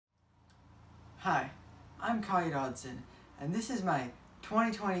Hi, I'm Kai Dodson, and this is my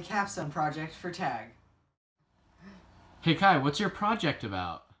 2020 Capstone Project for TAG. Hey Kai, what's your project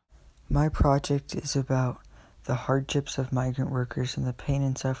about? My project is about the hardships of migrant workers and the pain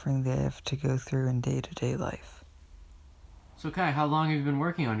and suffering they have to go through in day-to-day life. So Kai, how long have you been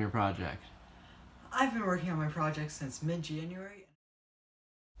working on your project? I've been working on my project since mid-January.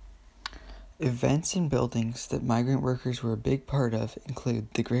 Events and buildings that migrant workers were a big part of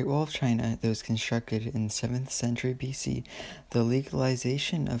include the Great Wall of China that was constructed in the 7th century BC, the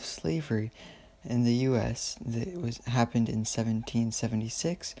legalization of slavery in the U.S. that happened in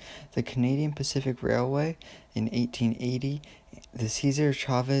 1776, the Canadian Pacific Railway in 1880, the Cesar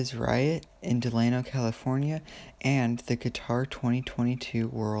Chavez riot in Delano, California, and the Qatar 2022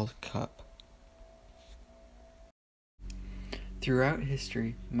 World Cup. Throughout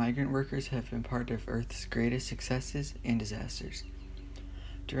history, migrant workers have been part of Earth's greatest successes and disasters.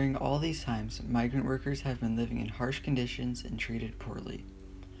 During all these times, migrant workers have been living in harsh conditions and treated poorly.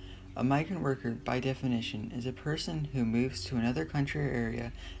 A migrant worker, by definition, is a person who moves to another country or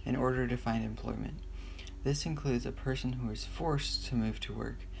area in order to find employment. This includes a person who is forced to move to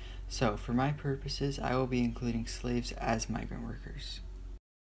work. So, for my purposes, I will be including slaves as migrant workers.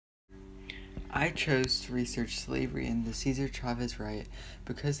 I chose to research slavery and the Cesar Chavez riot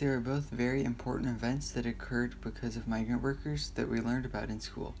because they were both very important events that occurred because of migrant workers that we learned about in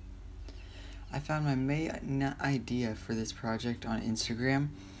school. I found my main idea for this project on Instagram,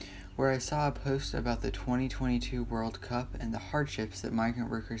 where I saw a post about the 2022 World Cup and the hardships that migrant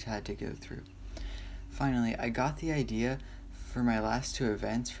workers had to go through. Finally, I got the idea for my last two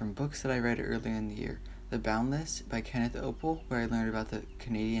events from books that I read earlier in the year. The Boundless by Kenneth Opel, where I learned about the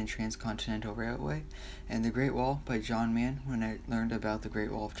Canadian Transcontinental Railway, and The Great Wall by John Mann, when I learned about the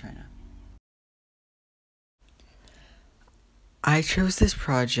Great Wall of China. I chose this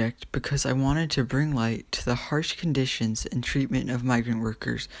project because I wanted to bring light to the harsh conditions and treatment of migrant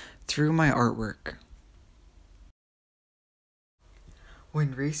workers through my artwork.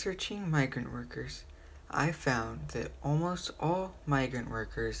 When researching migrant workers, I found that almost all migrant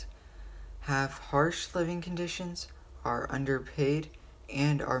workers have harsh living conditions, are underpaid,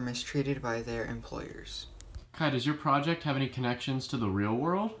 and are mistreated by their employers. Kai, does your project have any connections to the real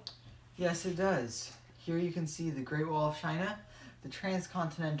world? Yes, it does. Here you can see the Great Wall of China, the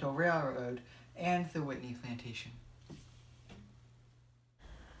Transcontinental Railroad, and the Whitney Plantation.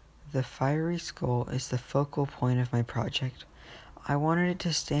 The fiery skull is the focal point of my project. I wanted it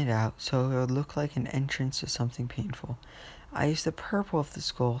to stand out so it would look like an entrance to something painful. I used the purple of the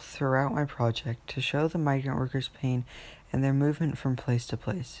skull throughout my project to show the migrant workers' pain and their movement from place to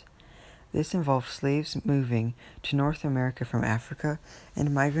place. This involved slaves moving to North America from Africa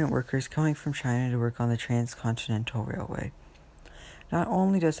and migrant workers coming from China to work on the Transcontinental Railway. Not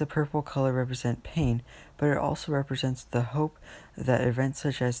only does the purple color represent pain, but it also represents the hope that events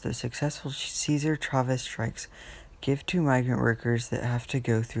such as the successful Cesar Chavez strikes give to migrant workers that have to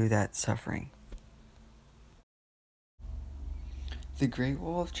go through that suffering. The Great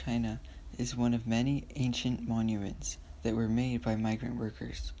Wall of China is one of many ancient monuments that were made by migrant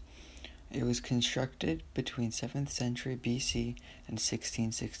workers. It was constructed between 7th century BC and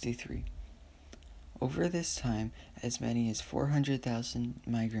 1663. Over this time, as many as 400,000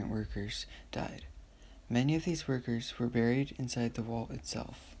 migrant workers died. Many of these workers were buried inside the wall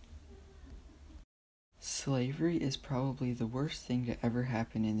itself. Slavery is probably the worst thing to ever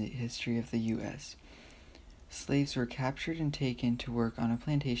happen in the history of the U.S. Slaves were captured and taken to work on a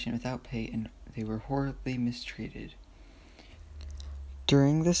plantation without pay, and they were horribly mistreated.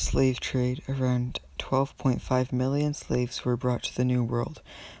 During the slave trade, around 12.5 million slaves were brought to the New World.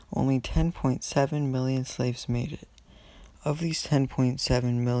 Only 10.7 million slaves made it. Of these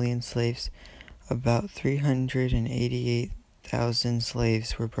 10.7 million slaves, about 388,000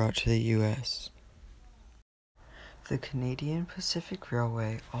 slaves were brought to the U.S. The Canadian Pacific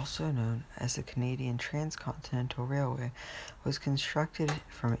Railway, also known as the Canadian Transcontinental Railway, was constructed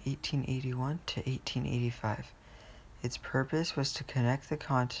from 1881 to 1885. Its purpose was to connect the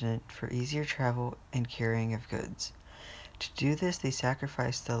continent for easier travel and carrying of goods. To do this, they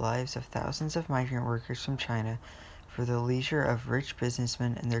sacrificed the lives of thousands of migrant workers from China for the leisure of rich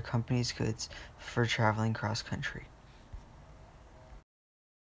businessmen and their company's goods for traveling cross-country.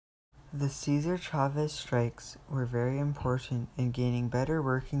 The Cesar Chavez strikes were very important in gaining better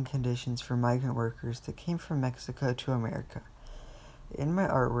working conditions for migrant workers that came from Mexico to America. In my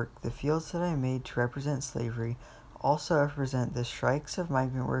artwork, the fields that I made to represent slavery also represent the strikes of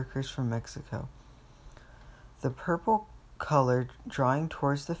migrant workers from Mexico. The purple color drawing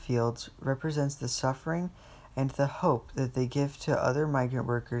towards the fields represents the suffering and the hope that they give to other migrant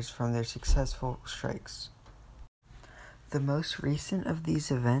workers from their successful strikes. The most recent of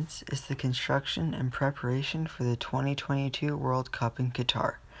these events is the construction and preparation for the 2022 World Cup in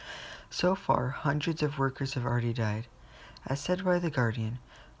Qatar. So far, hundreds of workers have already died. As said by The Guardian,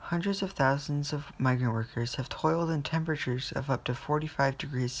 hundreds of thousands of migrant workers have toiled in temperatures of up to 45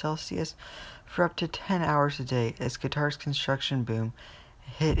 degrees Celsius for up to 10 hours a day as Qatar's construction boom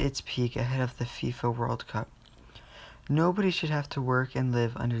hit its peak ahead of the FIFA World Cup. Nobody should have to work and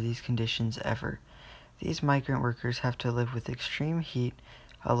live under these conditions ever. These migrant workers have to live with extreme heat,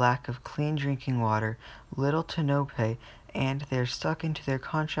 a lack of clean drinking water, little to no pay, and they are stuck into their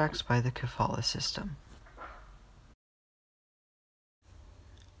contracts by the kafala system.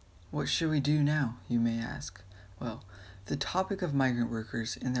 What should we do now, you may ask? Well, the topic of migrant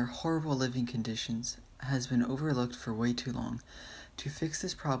workers and their horrible living conditions has been overlooked for way too long. To fix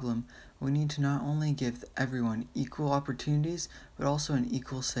this problem, we need to not only give everyone equal opportunities, but also an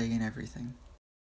equal say in everything.